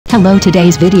Hello,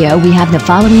 today's video we have the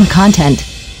following content.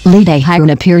 Lee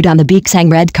Dae-hyun appeared on the Baeksang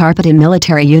red carpet in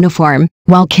military uniform,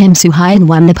 while Kim Soo-hyun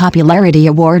won the popularity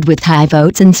award with high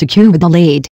votes and secured the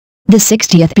lead. The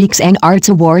 60th Baeksang Arts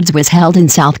Awards was held in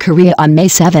South Korea on May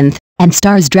 7, and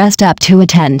stars dressed up to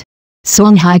attend.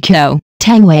 Song Hye-kyo,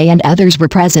 Tang Wei and others were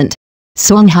present.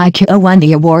 Song Hye-kyo won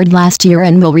the award last year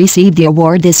and will receive the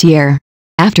award this year.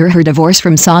 After her divorce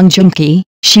from Song Joong-ki,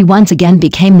 she once again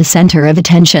became the center of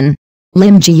attention.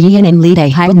 Lim Ji-yeon and Lee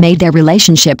Dae-hyun made their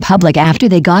relationship public after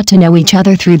they got to know each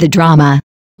other through the drama.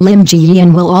 Lim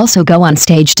Ji-yeon will also go on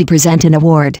stage to present an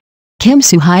award. Kim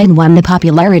Soo-hyun won the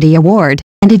popularity award,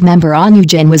 and id member Ahn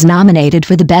Yoo-jin was nominated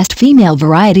for the Best Female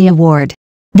Variety Award.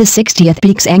 The 60th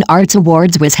Baeksang Arts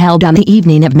Awards was held on the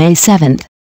evening of May 7.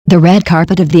 The red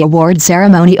carpet of the award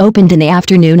ceremony opened in the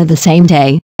afternoon of the same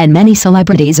day, and many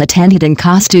celebrities attended in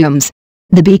costumes.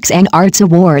 The Baeksang Arts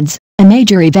Awards, a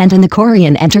major event in the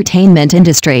Korean entertainment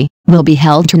industry, will be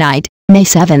held tonight, May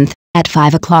 7, at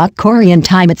 5 o'clock Korean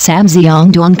time at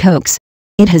Samseong-dong-koks.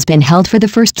 It has been held for the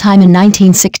first time in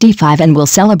 1965 and will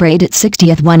celebrate its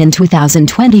 60th one in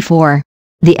 2024.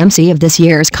 The MC of this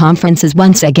year's conference is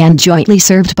once again jointly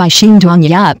served by Shin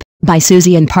Dong-yup, by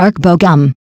Suzy and Park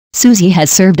Bo-gum. Suzy has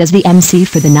served as the MC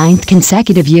for the 9th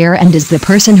consecutive year and is the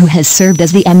person who has served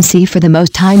as the MC for the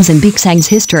most times in Baeksang's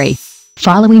history.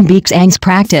 Following Baeksang's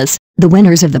practice, the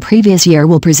winners of the previous year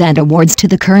will present awards to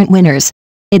the current winners.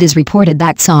 It is reported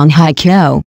that Song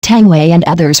Hye-kyo, Tang Wei and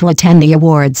others will attend the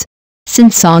awards.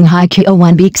 Since Song Hye-kyo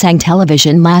won Baeksang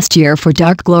Television last year for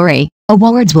Dark Glory,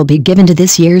 awards will be given to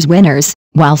this year's winners,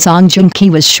 while Song Joong-ki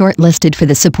was shortlisted for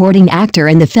the supporting actor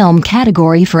in the film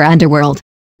category for Underworld.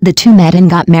 The two met and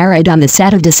got married on the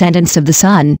set of Descendants of the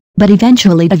Sun, but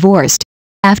eventually divorced.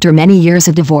 After many years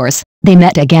of divorce, they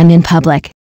met again in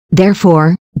public.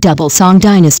 Therefore, Double Song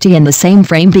Dynasty in the same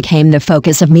frame became the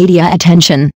focus of media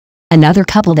attention. Another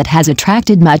couple that has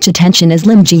attracted much attention is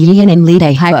Lim Ji-yeon and Lee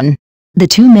Dae-hyun. The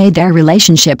two made their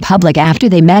relationship public after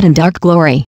they met in Dark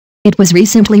Glory. It was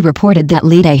recently reported that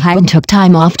Lee Dae-hyun took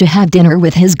time off to have dinner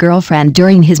with his girlfriend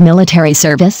during his military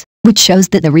service, which shows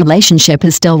that the relationship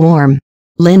is still warm.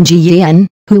 Lim Ji-yeon,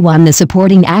 who won the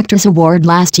Supporting Actress Award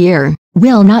last year,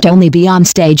 will not only be on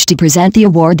stage to present the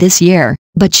award this year,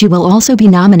 but she will also be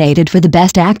nominated for the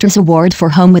Best Actress Award for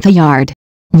Home with a Yard.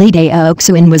 Lee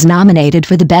Dae-hyun was nominated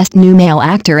for the Best New Male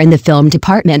Actor in the film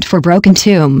department for Broken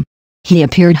Tomb. He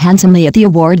appeared handsomely at the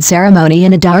award ceremony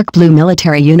in a dark blue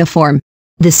military uniform.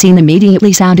 The scene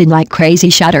immediately sounded like Crazy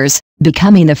Shutters,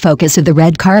 becoming the focus of the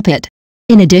red carpet.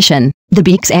 In addition, the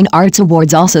Baeksang Arts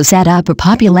Awards also set up a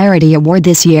popularity award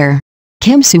this year.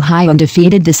 Kim Soo-hyun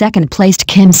defeated the second-placed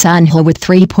Kim Soo-hyun with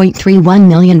 3.31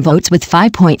 million votes with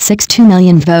 5.62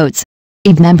 million votes.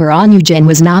 id member Ahn Yoo-jin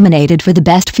was nominated for the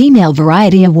Best Female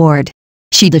Variety Award.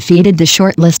 She defeated the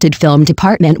shortlisted film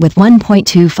department with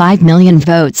 1.25 million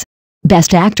votes.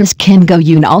 Best Actress Kim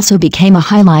Go-eun also became a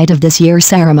highlight of this year's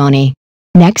ceremony.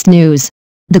 Next news.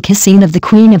 The kiss scene of The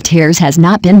Queen of Tears has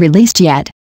not been released yet.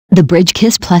 The bridge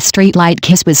kiss plus streetlight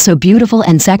kiss was so beautiful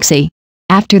and sexy.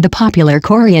 After the popular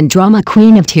Korean drama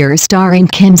Queen of Tears starring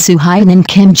Kim Soo-hyun and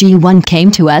Kim Ji-won came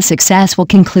to a successful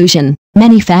conclusion,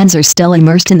 many fans are still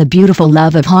immersed in the beautiful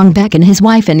love of Hong Baek and his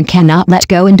wife and cannot let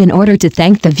go, and in order to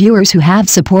thank the viewers who have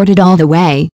supported all the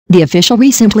way, the official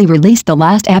recently released the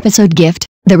last episode gift.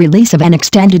 The release of an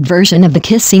extended version of the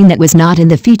kiss scene that was not in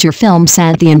the feature film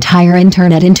sent the entire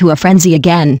internet into a frenzy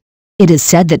again. It is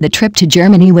said that the trip to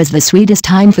Germany was the sweetest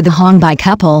time for the Hong Baek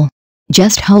couple.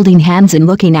 Just holding hands and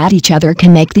looking at each other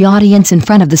can make the audience in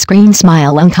front of the screen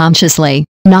smile unconsciously,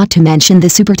 not to mention the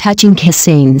super touching kiss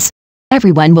scenes.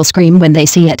 Everyone will scream when they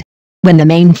see it. When the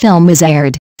main film was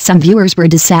aired, some viewers were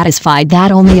dissatisfied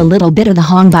that only a little bit of the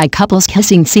Hong Baek couple's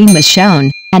kissing scene was shown,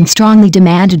 and strongly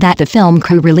demanded that the film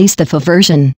crew release the full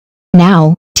version.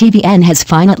 Now, TVN has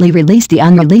finally released the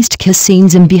unreleased kiss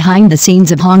scenes and behind the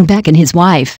scenes of Hong Baek and his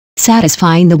wife,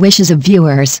 satisfying the wishes of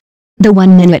viewers. The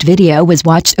 1-minute video was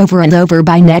watched over and over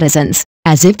by netizens,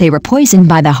 as if they were poisoned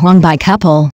by the Hong Baek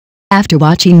couple. After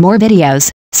watching more videos,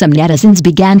 some netizens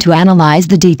began to analyze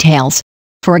the details.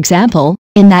 For example,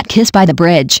 in that kiss by the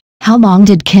bridge, how long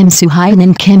did Kim Soo-hyun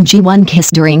and Kim Ji-won kiss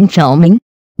during filming?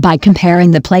 By comparing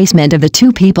the placement of the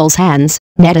two people's hands,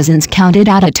 netizens counted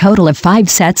out a total of 5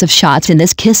 sets of shots in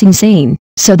this kissing scene,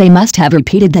 so they must have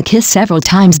repeated the kiss several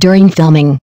times during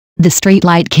filming. The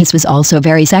streetlight kiss was also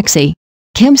very sexy.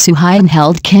 Kim Soo-hyun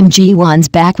held Kim Ji-won's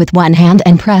back with one hand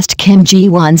and pressed Kim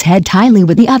Ji-won's head tightly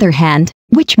with the other hand,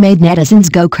 which made netizens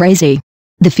go crazy.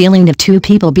 The feeling of two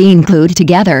people being glued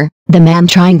together, the man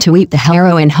trying to eat the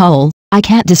heroine whole, I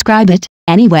can't describe it.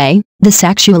 Anyway, the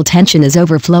sexual tension is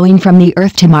overflowing from the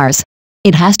Earth to Mars.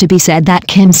 It has to be said that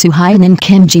Kim Soo-hyun and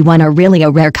Kim Ji-won are really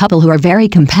a rare couple who are very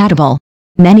compatible.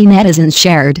 Many netizens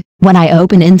shared, "When I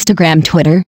open Instagram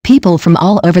Twitter, people from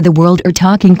all over the world are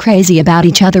talking crazy about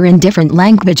each other in different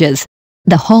languages.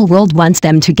 The whole world wants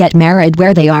them to get married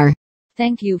where they are."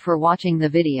 Thank you for watching the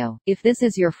video. If this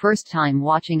is your first time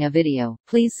watching a video,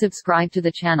 please subscribe to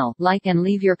the channel, like and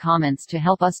leave your comments to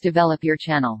help us develop your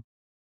channel.